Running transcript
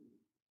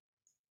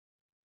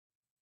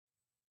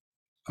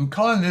I'm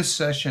calling this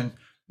session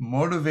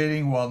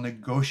Motivating While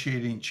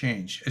Negotiating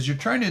Change. As you're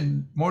trying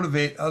to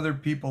motivate other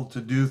people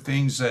to do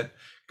things that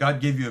God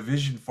gave you a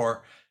vision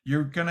for,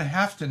 you're going to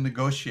have to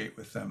negotiate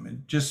with them.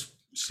 It just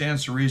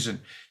stands to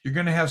reason. You're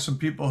going to have some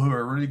people who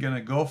are really going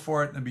to go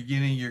for it in the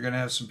beginning. You're going to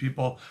have some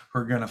people who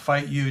are going to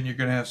fight you, and you're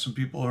going to have some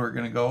people who are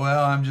going to go,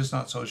 well, I'm just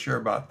not so sure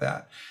about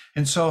that.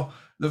 And so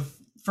the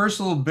first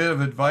little bit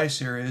of advice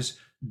here is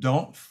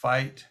don't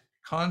fight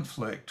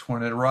conflict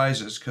when it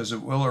arises, because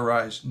it will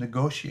arise.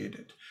 Negotiate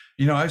it.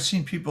 I've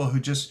seen people who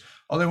just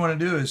all they want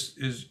to do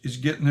is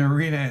get in the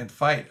arena and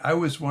fight. I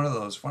was one of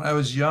those. When I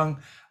was young,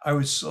 I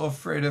was so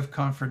afraid of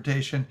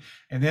confrontation.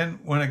 And then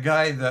when a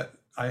guy that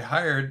I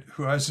hired,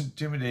 who I was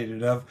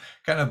intimidated of,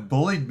 kind of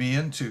bullied me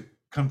into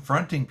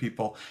confronting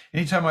people,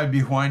 anytime I'd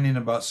be whining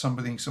about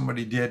something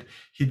somebody did,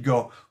 he'd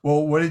go,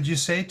 well, what did you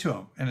say to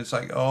him? And it's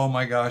like, oh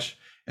my gosh.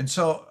 And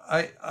so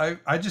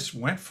I just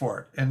went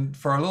for it. And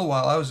for a little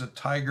while, I was a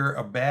tiger,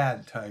 a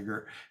bad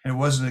tiger, and it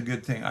wasn't a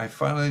good thing. I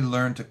finally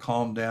learned to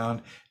calm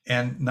down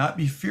and not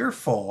be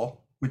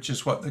fearful, which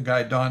is what the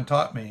guy Don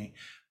taught me,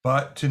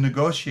 but to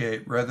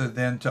negotiate rather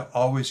than to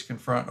always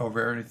confront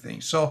over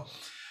everything. So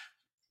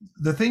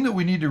the thing that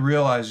we need to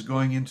realize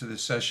going into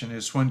this session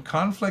is when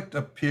conflict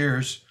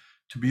appears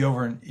to be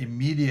over an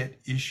immediate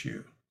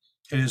issue,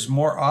 it is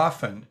more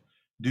often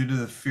due to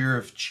the fear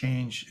of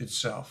change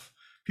itself.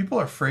 People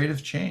are afraid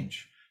of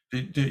change.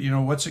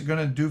 What's it going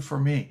to do for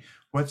me?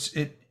 What's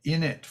it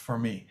in it for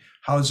me?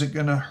 How is it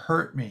going to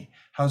hurt me?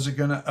 How's it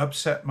going to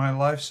upset my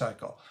life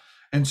cycle?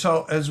 And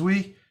so as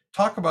we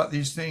talk about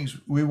these things,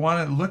 we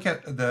want to look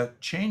at the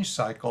change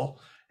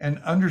cycle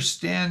and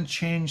understand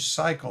change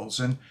cycles.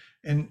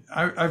 And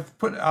I've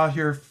put out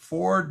here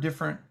 4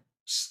 different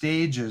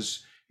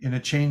stages in a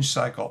change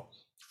cycle,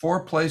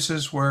 4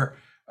 places where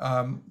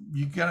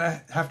you're going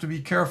to have to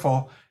be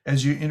careful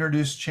as you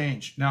introduce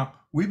change. Now,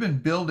 we've been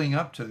building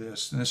up to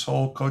this in this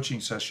whole coaching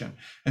session.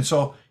 And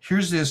so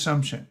here's the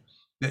assumption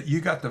that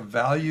you got the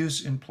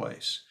values in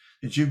place,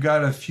 that you've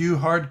got a few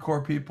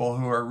hardcore people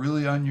who are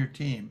really on your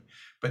team,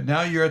 but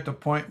now you're at the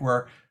point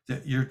where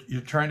that you're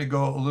trying to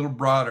go a little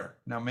broader.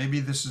 Now, maybe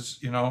this is,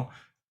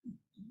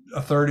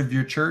 a third of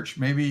your church,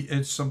 maybe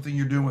it's something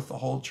you're doing with the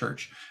whole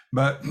church,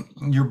 but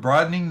you're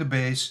broadening the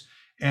base.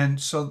 And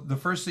so the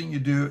first thing you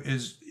do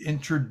is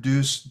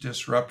introduce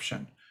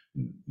disruption.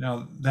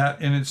 Now,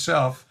 that in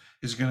itself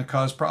is going to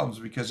cause problems,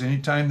 because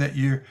anytime that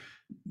you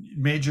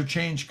major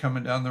change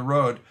coming down the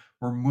road,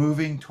 we're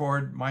moving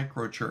toward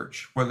micro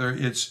church, whether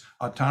it's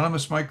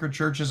autonomous micro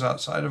churches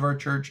outside of our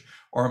church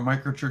or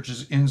micro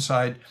churches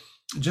inside.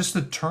 Just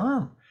the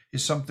term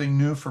is something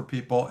new for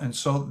people. And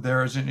so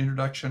there is an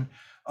introduction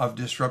of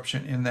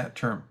disruption in that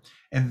term.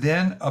 And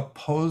then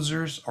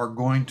opposers are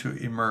going to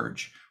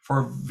emerge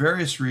for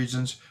various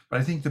reasons, but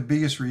I think the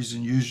biggest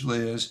reason usually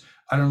is,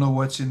 I don't know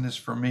what's in this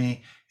for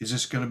me. Is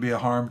this going to be a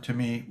harm to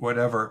me?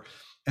 Whatever.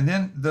 And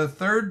then the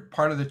third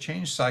part of the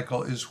change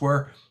cycle is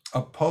where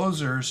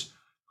opposers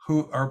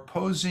who are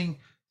opposing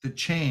the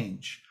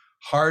change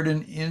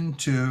harden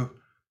into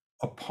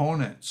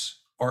opponents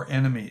or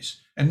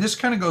enemies. And this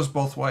kind of goes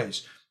both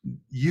ways.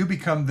 You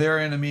become their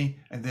enemy,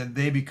 and then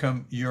they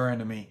become your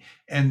enemy.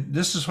 And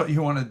this is what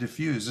you want to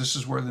diffuse. This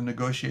is where the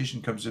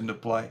negotiation comes into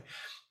play.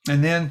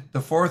 And then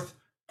the fourth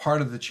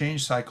part of the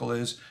change cycle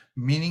is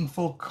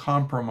meaningful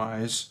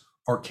compromise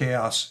or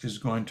chaos is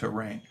going to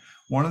reign.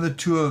 One of the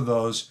two of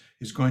those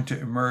is going to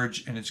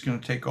emerge, and it's going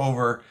to take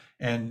over.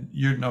 And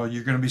you're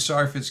going to be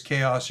sorry if it's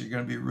chaos. You're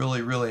going to be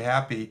really, really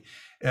happy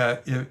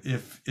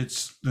if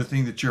it's the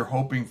thing that you're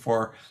hoping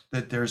for,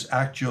 that there's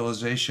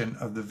actualization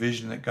of the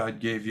vision that God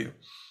gave you.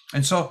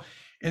 And so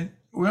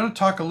we're going to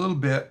talk a little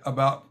bit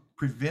about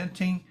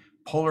preventing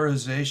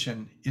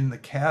polarization in the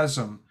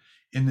chasm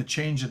in the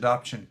change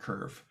adoption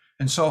curve.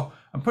 And so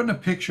I'm putting a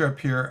picture up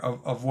here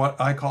of what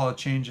I call a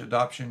change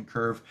adoption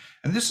curve.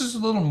 And this is a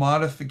little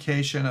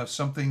modification of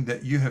something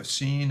that you have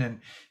seen. And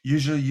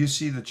usually you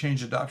see the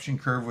change adoption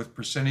curve with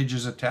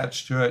percentages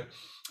attached to it.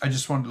 I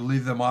just wanted to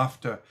leave them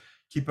off to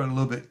keep it a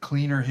little bit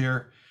cleaner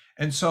here.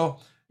 And so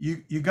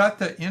you got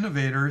the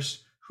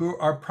innovators who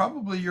are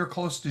probably your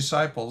close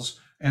disciples,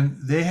 and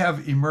they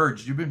have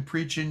emerged. You've been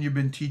preaching, you've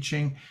been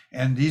teaching,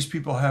 and these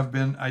people have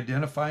been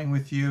identifying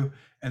with you,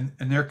 and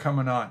they're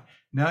coming on.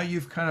 Now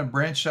you've kind of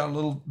branched out a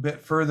little bit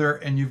further,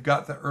 and you've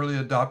got the early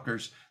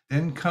adopters.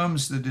 Then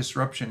comes the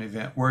disruption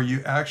event, where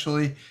you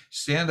actually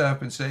stand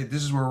up and say,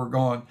 this is where we're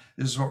going,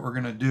 this is what we're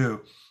going to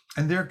do.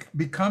 And there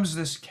becomes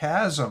this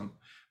chasm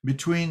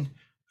between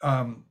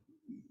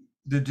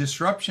the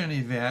disruption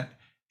event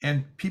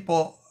and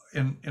people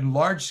in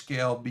large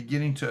scale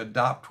beginning to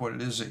adopt what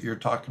it is that you're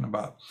talking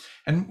about.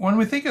 And when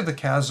we think of the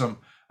chasm,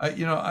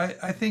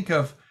 I think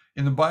of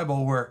in the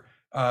Bible where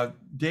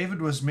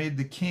David was made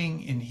the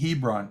king in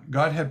Hebron.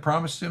 God had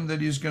promised him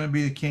that he was going to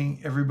be the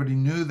king. Everybody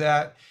knew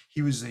that.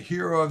 He was the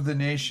hero of the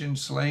nation,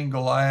 slaying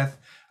Goliath.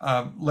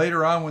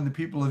 Later on, when the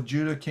people of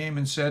Judah came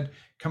and said,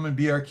 come and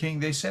be our king,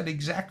 they said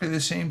exactly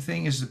the same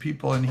thing as the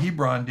people in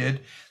Hebron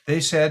did.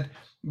 They said,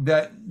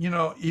 that,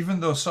 even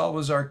though Saul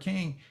was our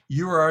king,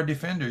 you are our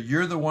defender.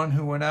 You're the one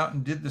who went out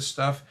and did this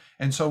stuff.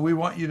 And so we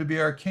want you to be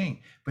our king.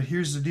 But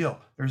here's the deal.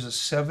 There's a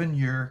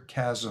 7-year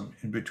chasm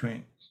in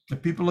between. The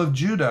people of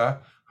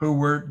Judah, who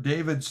were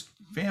David's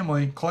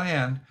family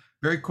clan,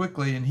 very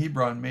quickly in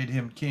Hebron made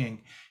him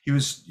king. He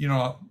was,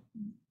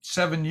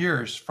 7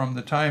 years from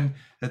the time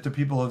that the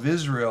people of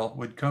Israel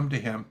would come to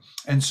him.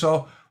 And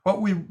so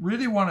what we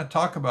really want to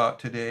talk about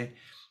today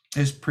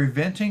is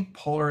preventing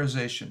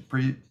polarization,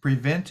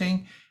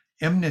 preventing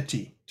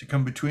enmity to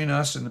come between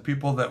us and the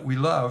people that we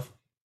love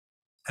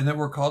and that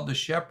we're called to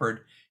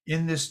shepherd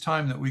in this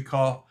time that we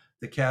call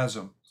the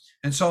chasm.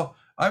 And so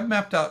I've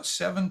mapped out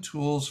 7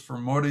 tools for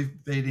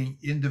motivating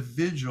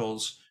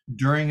individuals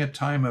during a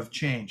time of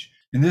change.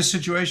 In this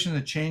situation,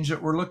 the change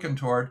that we're looking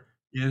toward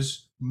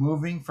is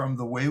moving from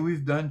the way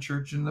we've done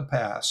church in the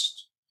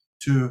past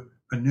to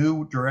a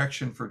new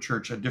direction for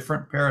church, a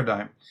different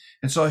paradigm.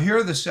 And so here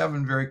are the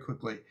 7 very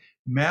quickly.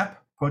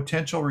 Map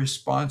potential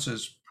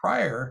responses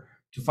prior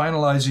to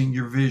finalizing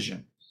your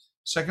vision.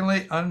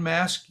 Secondly,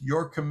 unmask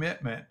your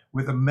commitment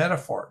with a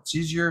metaphor. It's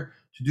easier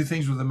to do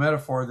things with a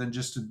metaphor than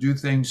just to do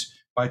things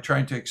by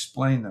trying to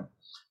explain them.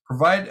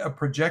 Provide a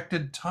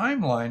projected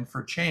timeline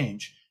for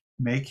change.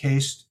 Make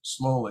haste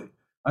slowly.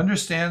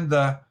 Understand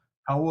the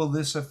how will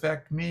this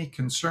affect me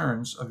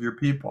concerns of your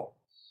people.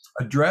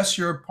 Address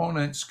your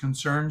opponent's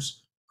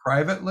concerns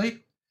privately,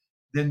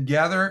 then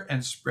gather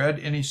and spread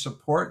any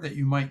support that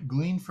you might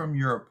glean from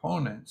your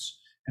opponents.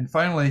 And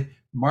finally,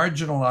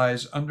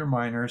 marginalize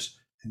underminers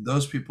and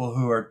those people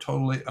who are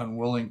totally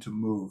unwilling to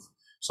move.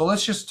 So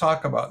let's just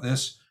talk about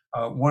this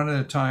one at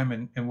a time,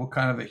 and we'll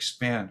kind of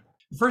expand.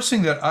 The first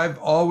thing that I've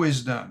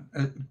always done,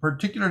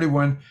 particularly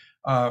when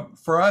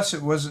for us,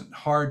 it wasn't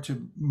hard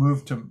to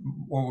move to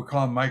what we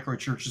call micro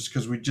churches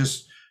because we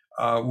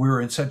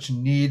were in such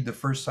need the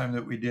first time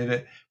that we did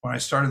it. When I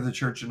started the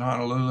church in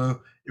Honolulu,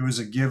 it was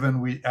a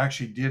given.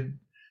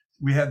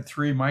 We had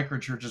 3 micro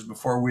churches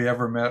before we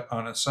ever met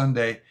on a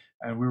Sunday,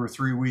 and we were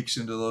 3 weeks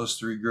into those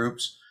 3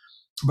 groups.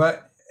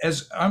 But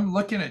as I'm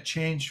looking at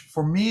change,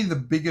 for me, the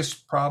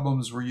biggest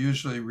problems were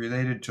usually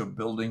related to a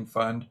building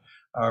fund.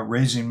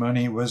 Raising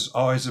money was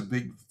always a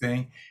big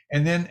thing.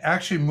 And then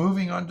actually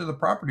moving onto the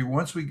property.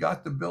 Once we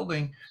got the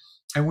building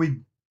and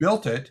we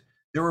built it,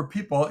 there were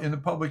people in the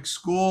public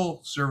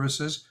school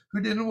services who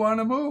didn't want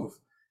to move.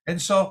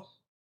 And so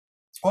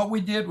what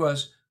we did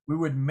was we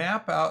would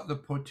map out the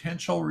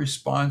potential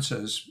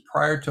responses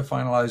prior to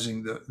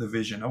finalizing the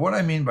vision. Now, what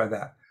I mean by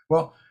that?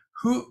 Well,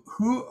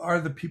 who are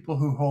the people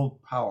who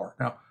hold power?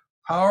 Now,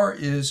 power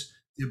is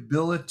the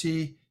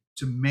ability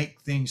to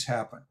make things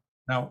happen.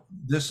 Now,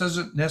 this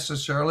doesn't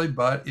necessarily,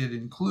 but it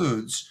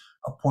includes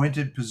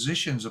appointed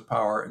positions of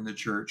power in the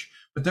church.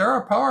 But there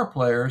are power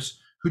players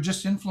who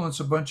just influence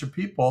a bunch of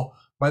people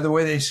by the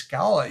way they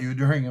scowl at you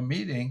during a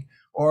meeting,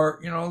 or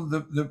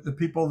the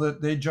people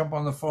that they jump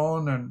on the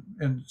phone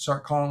and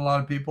start calling a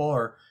lot of people,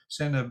 or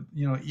send a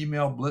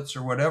email blitz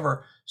or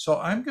whatever. So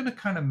I'm going to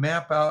kind of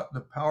map out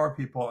the power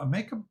people and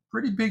make a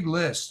pretty big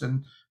list,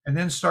 and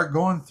then start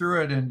going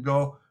through it and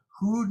go,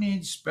 who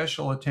needs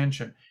special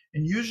attention?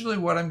 And usually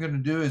what I'm going to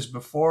do is,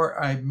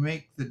 before I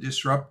make the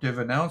disruptive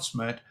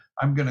announcement,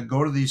 I'm going to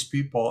go to these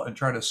people and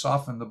try to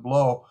soften the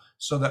blow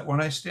so that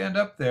when I stand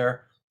up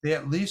there, they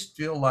at least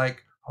feel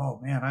like,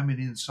 oh man, I'm an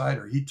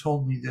insider. He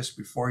told me this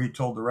before he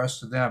told the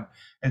rest of them.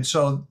 And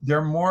so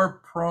they're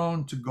more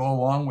prone to go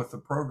along with the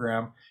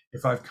program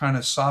if I've kind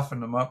of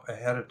softened them up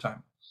ahead of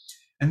time.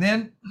 And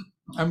then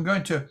I'm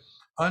going to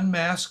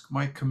unmask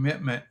my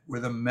commitment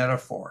with a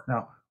metaphor.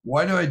 Now,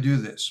 why do I do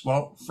this?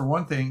 Well, for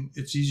one thing,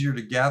 it's easier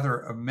to gather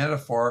a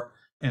metaphor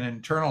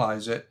and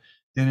internalize it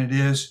than it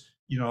is,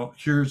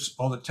 here's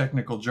all the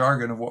technical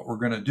jargon of what we're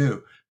going to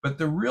do. But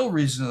the real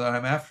reason that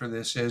I'm after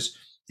this is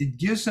it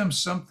gives them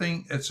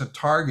something that's a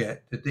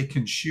target that they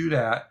can shoot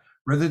at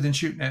rather than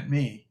shooting at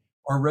me,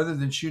 or rather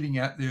than shooting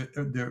at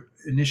the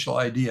initial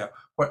idea.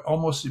 What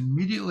almost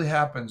immediately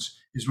happens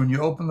is when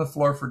you open the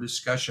floor for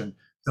discussion,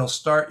 they'll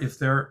start, if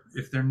they're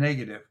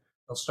negative,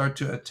 they'll start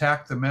to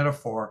attack the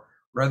metaphor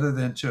rather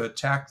than to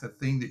attack the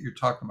thing that you're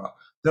talking about.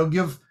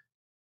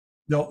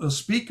 They'll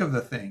speak of the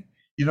thing.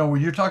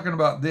 When you're talking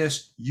about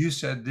this, you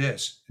said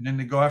this, and then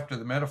they go after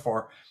the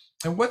metaphor.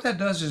 And what that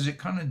does is it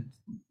kind of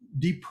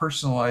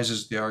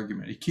depersonalizes the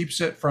argument. It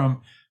keeps it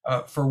from,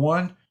 for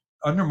one,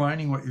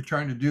 undermining what you're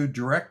trying to do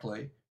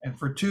directly. And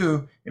for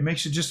two, it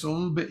makes it just a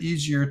little bit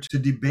easier to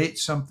debate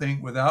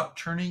something without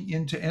turning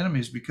into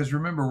enemies. Because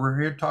remember,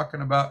 we're here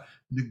talking about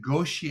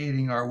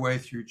negotiating our way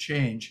through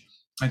change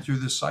and through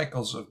the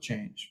cycles of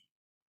change.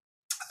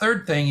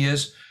 Third thing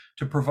is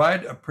to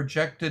provide a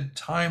projected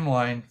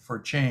timeline for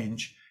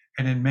change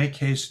and then make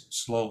haste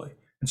slowly.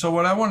 And so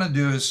what I want to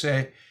do is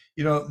say,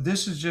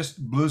 this is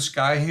just blue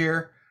sky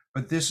here,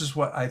 but this is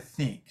what I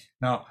think.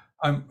 Now,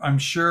 I'm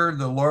sure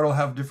the Lord will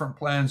have different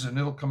plans and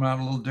it'll come out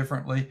a little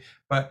differently,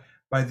 but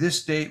by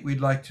this date, we'd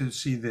like to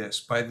see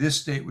this. By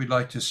this date, we'd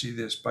like to see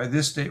this. By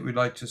this date, we'd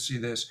like to see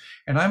this.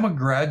 And I'm a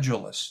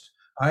gradualist.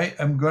 I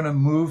am going to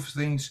move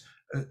things,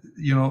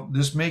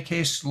 this make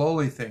haste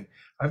slowly thing.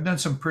 I've done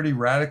some pretty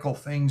radical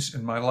things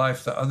in my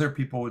life that other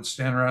people would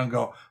stand around and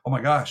go, oh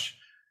my gosh.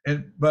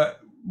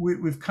 But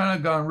we've kind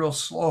of gone real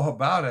slow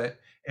about it.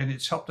 And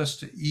it's helped us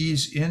to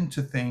ease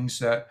into things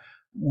that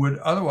would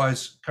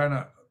otherwise kind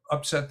of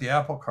upset the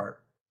apple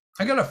cart.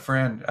 I got a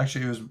friend,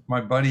 actually, it was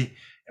my buddy,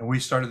 and we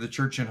started the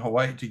church in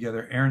Hawaii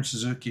together, Aaron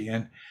Suzuki.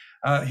 And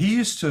he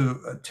used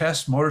to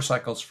test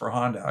motorcycles for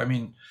Honda. I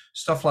mean,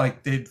 stuff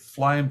like they'd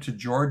fly him to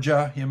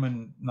Georgia, him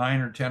and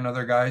 9 or 10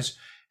 other guys,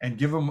 and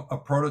give him a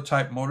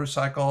prototype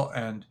motorcycle.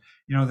 And,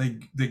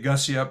 they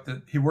gussy up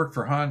that he worked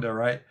for Honda,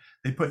 right?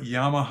 They put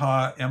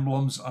Yamaha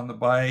emblems on the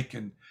bike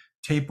and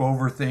tape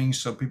over things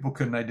so people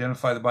couldn't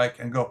identify the bike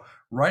and go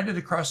ride it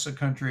across the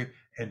country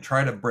and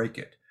try to break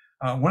it.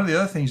 One of the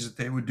other things that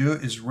they would do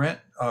is rent,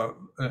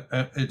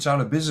 it's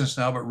out of business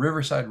now, but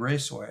Riverside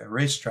Raceway, a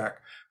racetrack,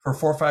 for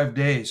 4 or 5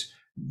 days.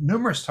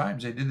 Numerous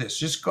times they did this.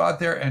 Just go out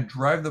there and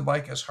drive the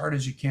bike as hard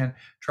as you can,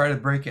 try to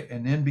break it.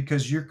 And then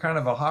because you're kind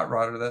of a hot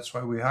rodder, that's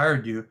why we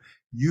hired you,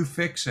 you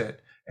fix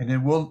it. And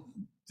then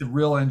the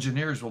real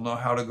engineers will know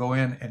how to go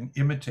in and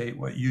imitate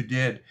what you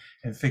did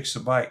and fix the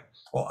bike.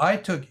 Well, I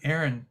took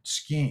Aaron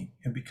skiing,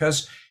 and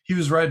because he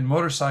was riding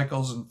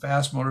motorcycles and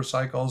fast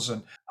motorcycles,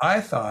 and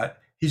I thought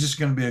he's just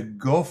going to be a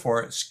go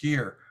for it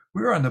skier.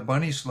 We were on the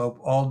bunny slope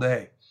all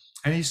day.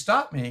 And he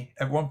stopped me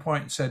at one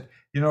point and said,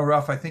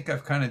 Ralph, I think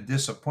I've kind of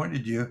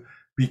disappointed you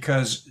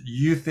because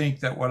you think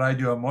that what I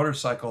do on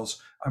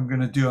motorcycles, I'm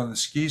going to do on the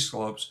ski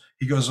slopes.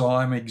 He goes, well,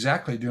 I'm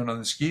exactly doing on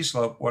the ski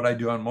slope what I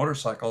do on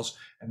motorcycles.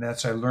 And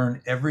that's I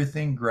learn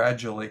everything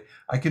gradually.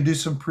 I can do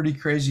some pretty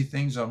crazy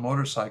things on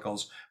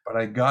motorcycles, but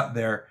I got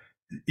there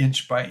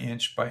inch by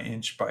inch by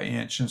inch by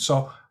inch. And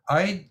so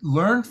I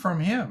learned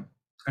from him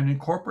and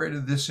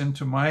incorporated this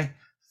into my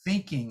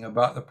thinking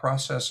about the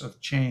process of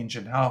change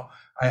and how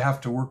I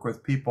have to work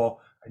with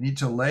people. I need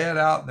to lay it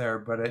out there,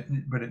 but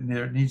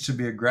there needs to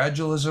be a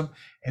gradualism,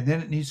 and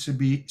then it needs to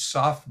be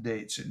soft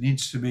dates. It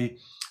needs to be,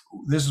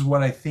 this is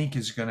what I think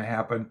is going to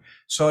happen.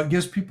 So it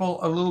gives people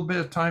a little bit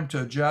of time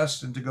to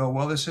adjust and to go,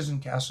 well, this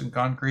isn't cast in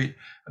concrete.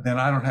 Then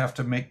I don't have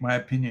to make my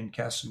opinion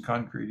cast in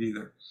concrete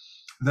either.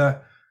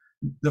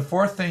 The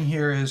fourth thing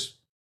here is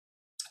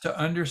to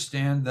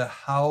understand the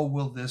how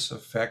will this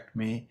affect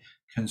me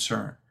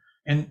concern.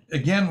 And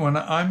again, when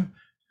I'm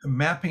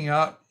mapping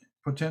out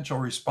potential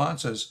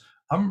responses,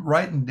 I'm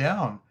writing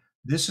down,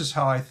 this is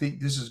how I think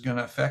this is going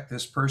to affect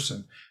this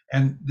person.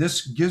 And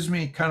this gives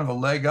me kind of a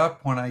leg up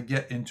when I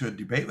get into a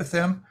debate with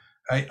them.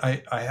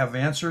 I have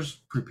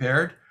answers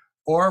prepared,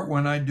 or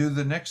when I do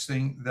the next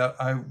thing that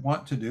I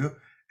want to do,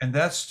 and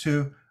that's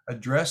to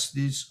address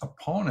these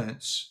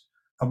opponents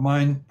of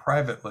mine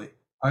privately.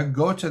 I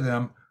go to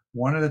them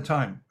one at a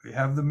time. We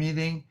have the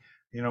meeting,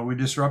 we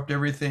disrupt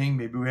everything.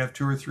 Maybe we have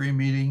 2 or 3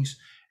 meetings.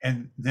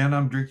 And then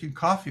I'm drinking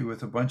coffee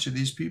with a bunch of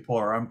these people,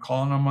 or I'm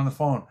calling them on the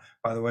phone.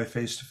 By the way,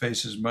 face to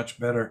face is much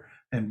better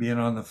than being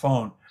on the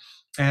phone.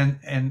 And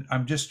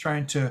I'm just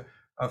trying to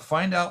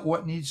find out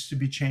what needs to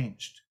be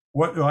changed.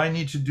 What do I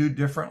need to do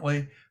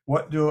differently?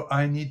 What do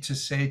I need to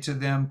say to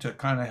them to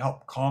kind of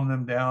help calm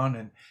them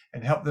down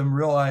and help them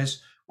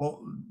realize,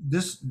 well,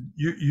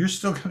 you're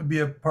still going to be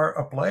a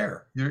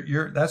player.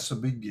 That's the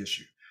big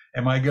issue.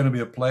 Am I going to be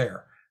a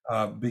player?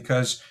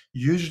 Because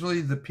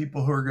usually the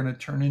people who are going to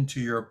turn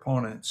into your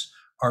opponents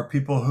are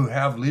people who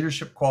have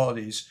leadership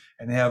qualities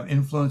and they have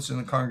influence in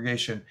the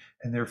congregation,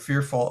 and they're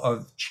fearful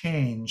of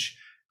change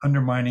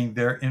undermining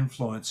their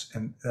influence,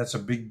 and that's a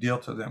big deal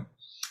to them.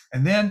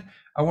 And then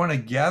I want to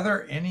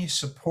gather any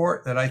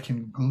support that I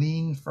can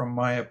glean from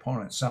my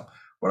opponents. Now,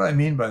 what do I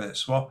mean by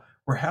this? Well,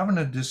 we're having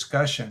a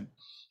discussion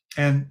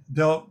and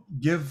they'll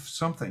give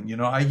something,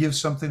 I give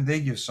something,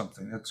 they give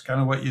something. That's kind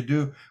of what you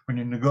do when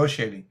you're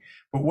negotiating.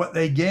 But what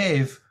they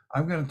gave,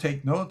 I'm going to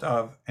take note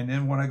of. And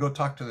then when I go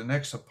talk to the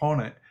next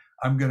opponent,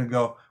 I'm going to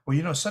go,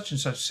 well, such and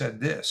such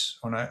said this.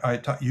 When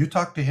you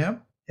talked to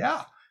him?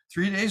 Yeah.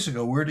 3 days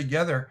ago, we're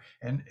together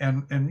and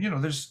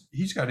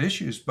he's got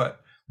issues,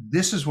 but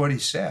this is what he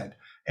said.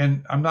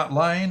 And I'm not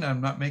lying.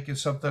 I'm not making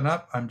something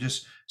up. I'm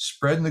just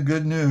spreading the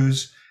good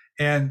news.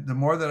 And the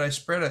more that I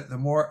spread it, the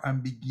more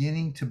I'm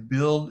beginning to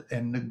build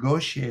and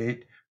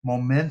negotiate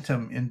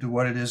momentum into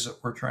what it is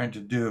that we're trying to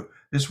do.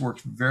 This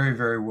works very,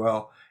 very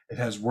well. It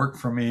has worked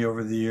for me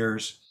over the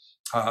years.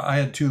 I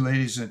had 2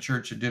 ladies in the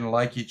church that didn't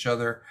like each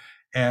other.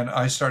 And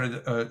I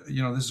started,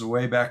 this is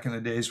way back in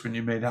the days when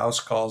you made house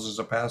calls as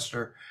a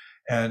pastor.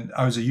 And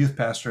I was a youth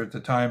pastor at the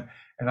time.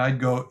 And I'd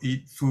go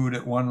eat food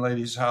at one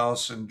lady's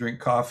house and drink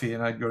coffee.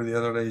 And I'd go to the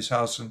other lady's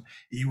house and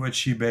eat what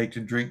she baked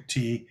and drink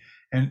tea.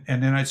 And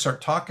then I'd start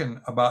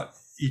talking about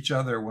each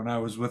other when I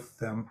was with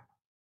them.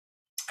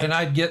 And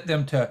I'd get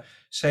them to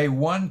say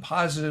one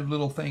positive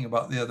little thing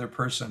about the other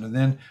person. And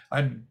then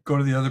I'd go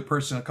to the other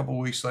person a couple of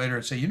weeks later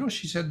and say,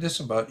 she said this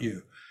about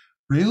you.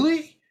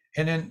 Really?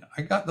 And then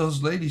I got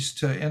those ladies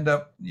to end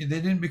up, they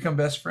didn't become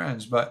best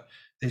friends, but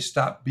they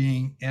stopped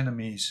being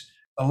enemies.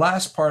 The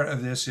last part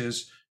of this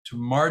is to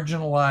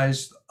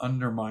marginalize the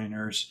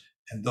underminers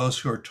and those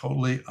who are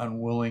totally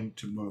unwilling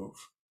to move.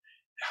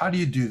 How do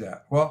you do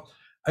that? Well,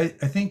 I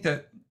think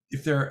that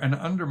if they're an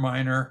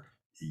underminer,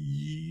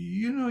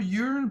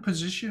 you're in a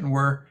position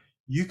where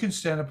you can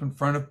stand up in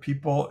front of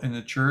people in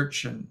the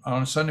church and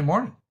on a Sunday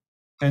morning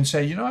and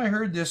say, I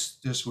heard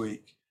this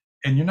week.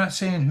 And you're not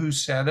saying who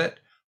said it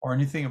or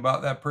anything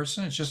about that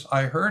person. It's just,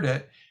 I heard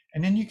it.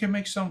 And then you can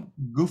make some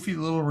goofy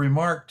little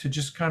remark to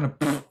just kind of,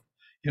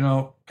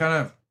 kind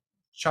of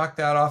chalk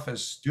that off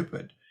as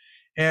stupid.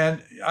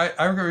 And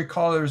I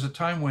recall there was a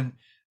time when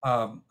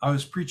I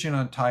was preaching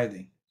on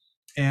tithing.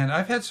 And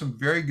I've had some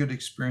very good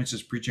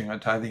experiences preaching on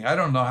tithing. I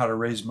don't know how to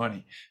raise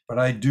money, but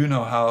I do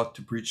know how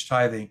to preach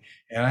tithing.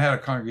 And I had a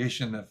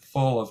congregation that's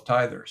full of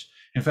tithers.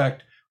 In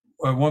fact,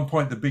 at one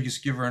point, the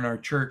biggest giver in our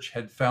church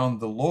had found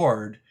the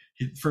Lord.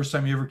 First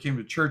time he ever came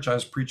to church, I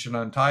was preaching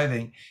on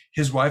tithing.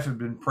 His wife had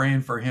been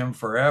praying for him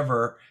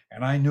forever,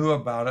 and I knew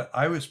about it.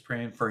 I was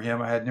praying for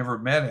him. I had never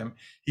met him.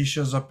 He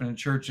shows up in the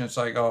church, and it's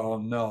like, oh,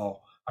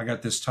 no, I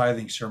got this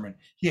tithing sermon.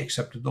 He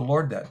accepted the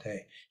Lord that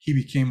day. He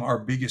became our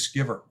biggest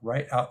giver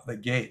right out the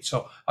gate.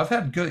 So I've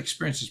had good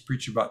experiences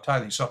preaching about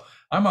tithing. So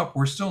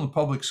we're still in the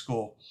public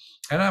school,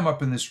 and I'm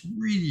up in this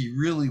really,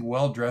 really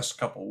well-dressed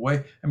couple.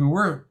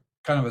 We're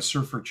kind of a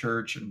surfer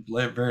church and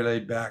very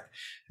laid back.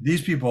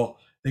 These people,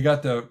 they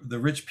got the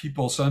rich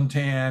people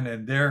suntan,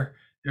 and they're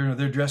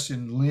dressed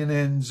in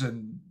linens,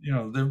 and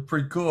they're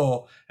pretty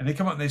cool. And they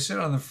come up and they sit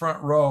on the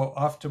front row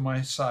off to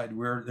my side,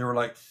 where there were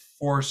like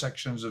 4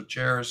 sections of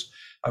chairs,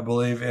 I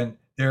believe, and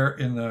they're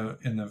in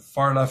the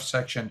far left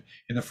section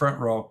in the front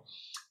row.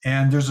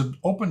 And there's an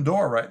open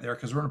door right there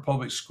because we're in a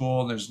public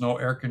school and there's no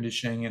air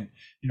conditioning, and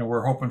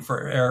we're hoping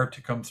for air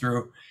to come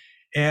through.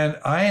 And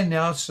I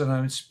announced that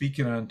I'm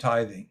speaking on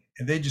tithing,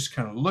 and they just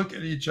kind of look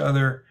at each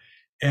other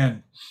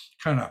and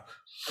kind of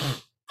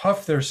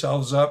puff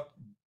themselves up,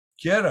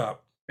 get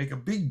up, make a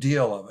big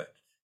deal of it,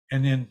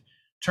 and then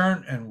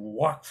turn and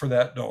walk for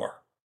that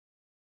door.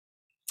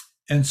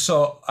 And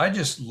so I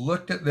just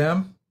looked at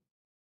them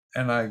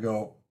and I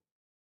go,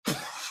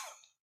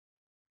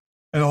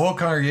 and the whole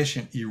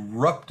congregation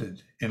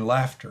erupted in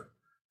laughter.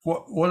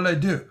 What did I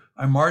do?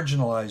 I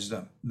marginalized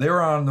them. They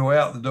were on the way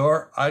out the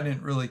door. I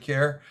didn't really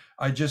care.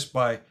 I just,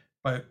 by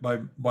a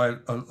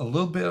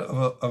little bit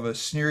of a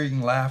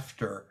sneering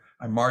laughter,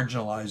 I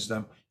marginalized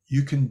them.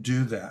 You can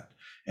do that.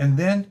 And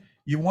then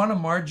you want to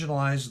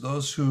marginalize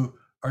those who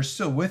are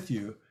still with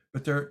you,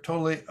 but they're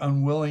totally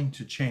unwilling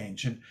to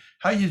change. And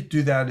how you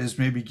do that is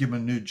maybe give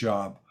them a new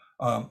job,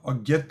 or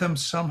get them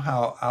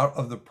somehow out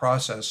of the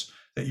process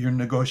that you're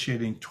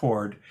negotiating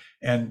toward,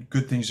 and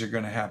good things are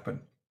going to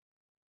happen.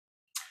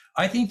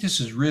 I think this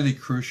is really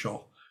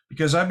crucial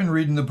because I've been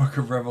reading the book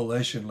of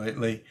Revelation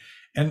lately,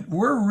 and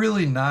we're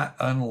really not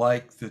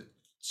unlike the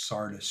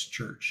Sardis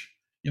church.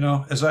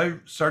 As I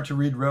start to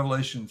read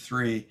Revelation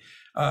 3,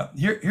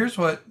 here's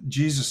what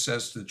Jesus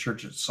says to the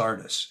church at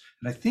Sardis.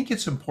 And I think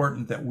it's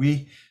important that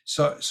we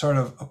sort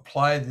of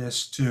apply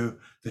this to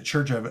the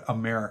Church of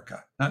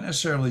America, not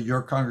necessarily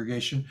your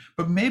congregation,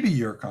 but maybe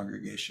your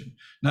congregation,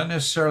 not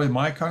necessarily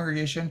my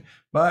congregation,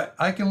 but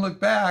I can look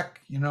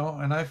back,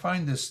 and I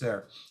find this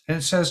there. And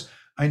it says,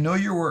 I know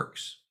your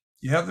works.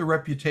 You have the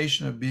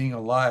reputation of being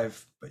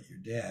alive, but you're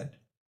dead.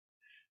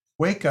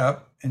 Wake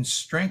up and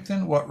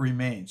strengthen what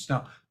remains.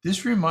 Now,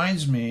 this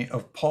reminds me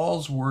of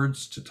Paul's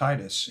words to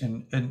Titus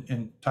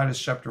in Titus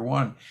chapter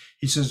 1.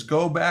 He says,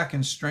 go back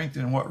and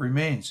strengthen what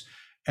remains.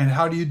 And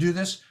how do you do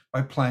this?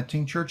 By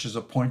planting churches,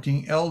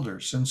 appointing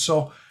elders. And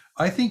so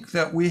I think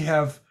that we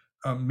have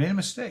made a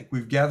mistake.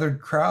 We've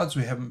gathered crowds.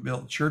 We haven't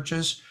built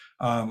churches.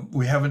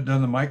 We haven't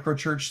done the micro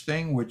church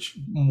thing, which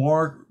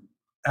more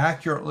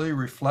accurately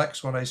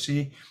reflects what I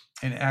see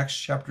in Acts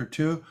chapter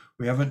 2.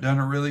 We haven't done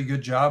a really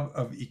good job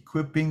of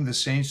equipping the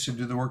saints to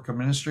do the work of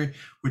ministry,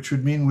 which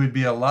would mean we'd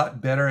be a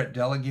lot better at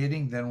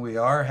delegating than we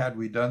are had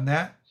we done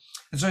that.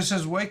 And so he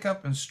says, wake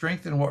up and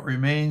strengthen what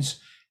remains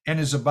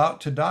and is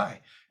about to die.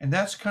 And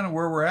that's kind of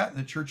where we're at in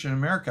the church in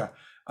America.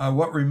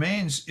 What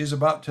remains is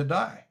about to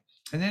die.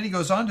 And then he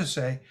goes on to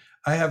say,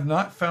 I have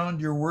not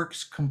found your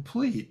works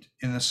complete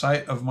in the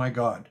sight of my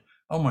God.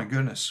 Oh my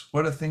goodness,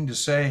 what a thing to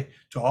say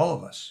to all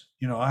of us.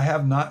 I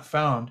have not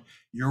found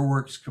your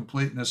works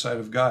complete in the sight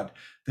of God.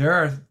 There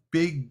are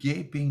big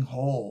gaping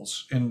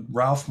holes in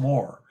Ralph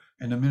Moore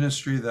and the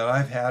ministry that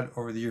I've had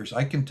over the years.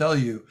 I can tell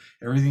you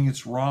everything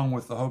that's wrong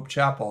with the Hope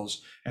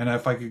Chapels, and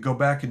if I could go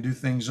back and do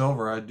things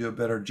over, I'd do a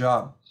better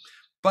job.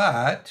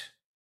 But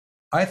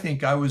I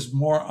think I was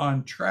more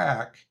on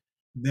track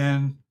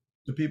than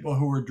the people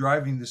who were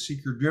driving the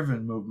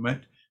seeker-driven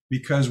movement,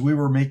 because we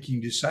were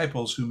making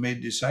disciples who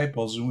made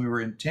disciples, and we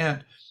were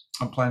intent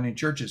on planting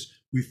churches.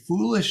 We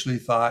foolishly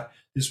thought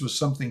this was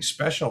something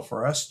special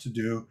for us to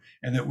do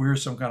and that we were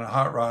some kind of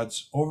hot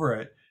rods over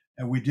it.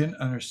 And we didn't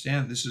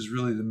understand this is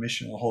really the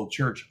mission of the whole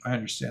church. I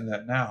understand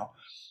that now.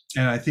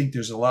 And I think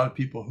there's a lot of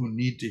people who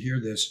need to hear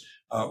this.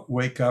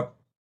 Wake up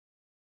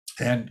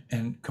and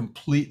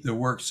complete the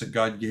works that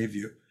God gave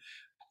you.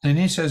 And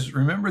he says,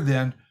 remember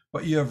then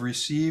what you have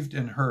received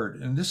and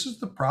heard. And this is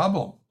the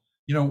problem.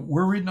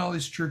 We're reading all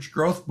these church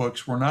growth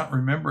books. We're not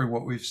remembering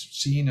what we've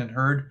seen and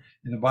heard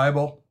in the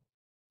Bible.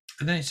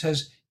 And then he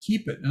says,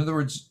 keep it. In other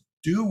words,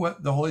 do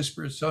what the Holy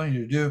Spirit's telling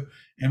you to do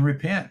and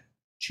repent.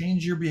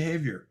 Change your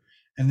behavior.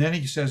 And then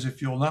he says,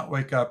 if you'll not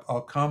wake up,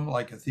 I'll come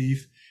like a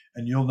thief,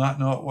 and you'll not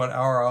know at what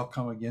hour I'll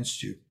come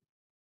against you.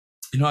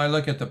 I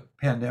look at the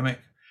pandemic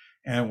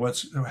and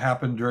what's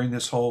happened during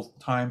this whole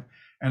time,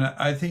 and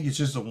I think it's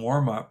just a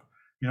warm up.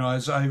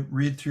 As I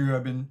read through,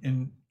 I've been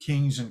in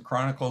Kings and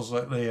Chronicles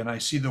lately, and I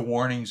see the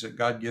warnings that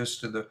God gives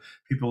to the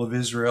people of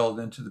Israel and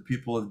then to the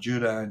people of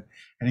Judah.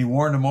 And he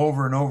warned them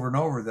over and over and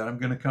over that I'm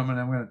going to come and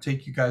I'm going to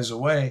take you guys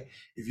away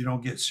if you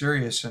don't get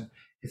serious. And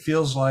it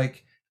feels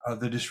like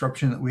the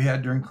disruption that we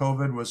had during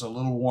COVID was a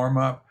little warm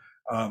up.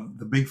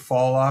 The big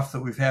fall off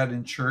that we've had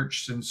in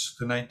church since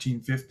the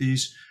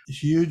 1950s,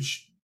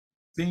 huge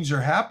things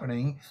are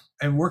happening,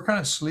 and we're kind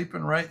of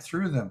sleeping right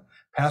through them.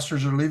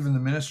 Pastors are leaving the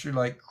ministry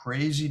like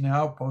crazy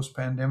now,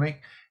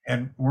 post-pandemic,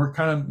 and we're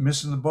kind of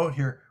missing the boat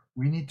here.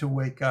 We need to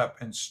wake up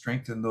and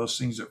strengthen those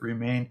things that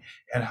remain.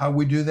 And how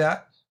we do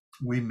that?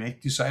 We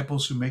make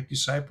disciples who make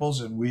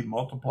disciples, and we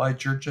multiply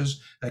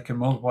churches that can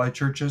multiply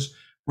churches,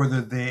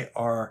 whether they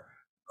are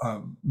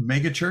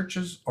mega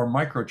churches or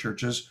micro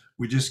churches.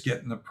 We just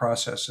get in the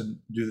process and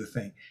do the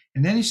thing.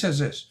 And then he says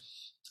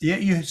this,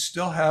 yet you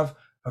still have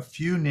a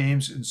few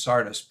names in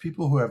Sardis,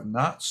 people who have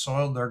not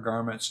soiled their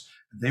garments.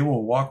 They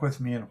will walk with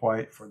me in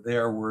white, for they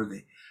are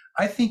worthy.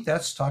 I think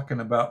that's talking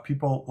about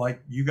people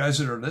like you guys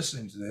that are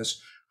listening to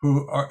this,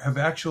 who have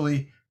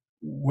actually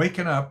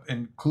waken up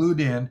and clued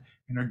in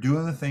and are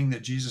doing the thing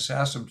that Jesus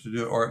asked them to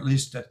do, or at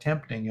least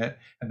attempting it.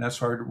 And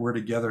that's why we're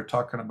together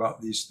talking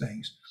about these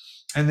things.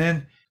 And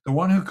then the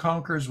one who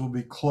conquers will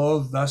be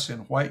clothed thus in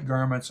white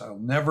garments. I will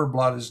never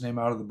blot his name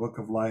out of the book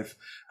of life.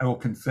 I will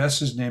confess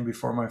his name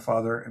before my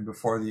Father and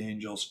before the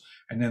angels.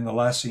 And then the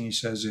last thing he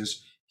says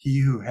is,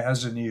 he who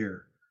has an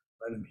ear,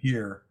 let him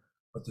hear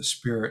what the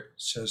Spirit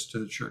says to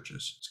the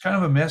churches. It's kind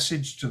of a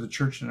message to the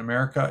church in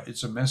America.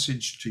 It's a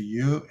message to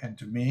you and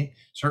to me,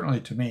 certainly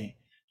to me.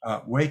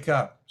 Wake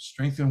up,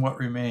 strengthen what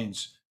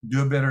remains,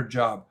 do a better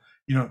job.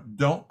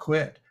 Don't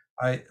quit.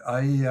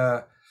 I'm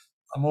an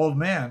old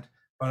man,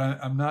 but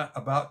I'm not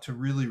about to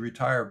really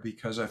retire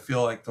because I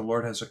feel like the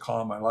Lord has a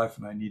call in my life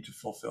and I need to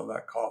fulfill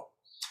that call.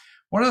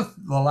 One of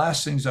the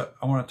last things that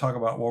I want to talk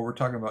about while we're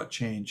talking about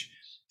change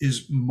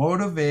is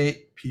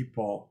motivate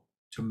people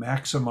to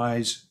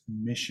maximize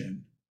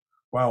mission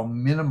while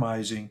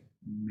minimizing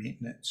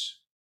maintenance.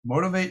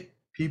 Motivate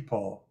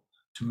people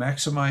to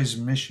maximize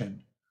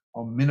mission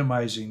while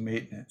minimizing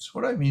maintenance.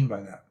 What do I mean by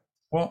that?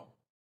 Well,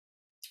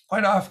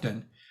 quite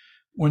often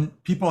when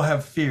people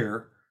have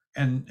fear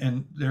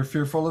and they're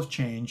fearful of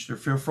change, they're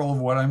fearful of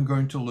what I'm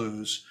going to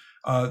lose,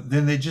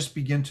 then they just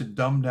begin to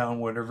dumb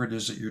down whatever it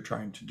is that you're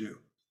trying to do.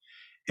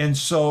 And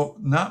so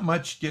not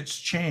much gets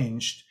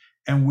changed.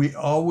 And we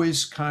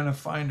always kind of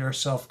find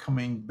ourselves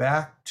coming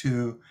back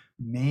to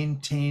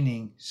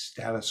maintaining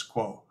status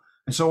quo.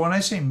 And so when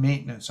I say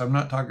maintenance, I'm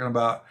not talking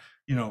about,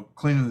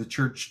 cleaning the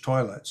church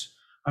toilets.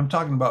 I'm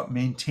talking about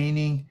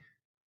maintaining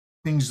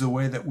things the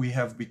way that we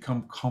have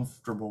become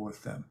comfortable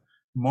with them.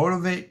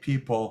 Motivate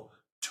people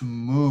to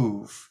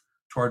move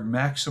toward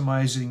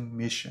maximizing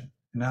mission.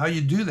 And how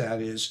you do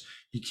that is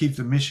you keep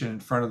the mission in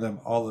front of them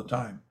all the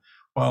time,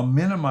 while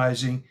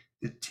minimizing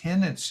the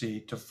tendency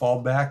to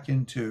fall back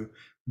into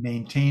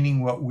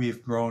maintaining what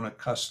we've grown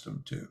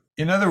accustomed to.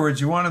 In other words,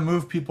 you want to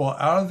move people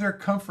out of their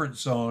comfort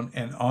zone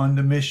and on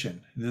to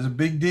mission. This is a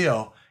big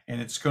deal,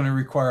 and it's going to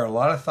require a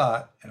lot of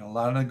thought and a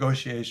lot of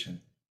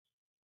negotiation.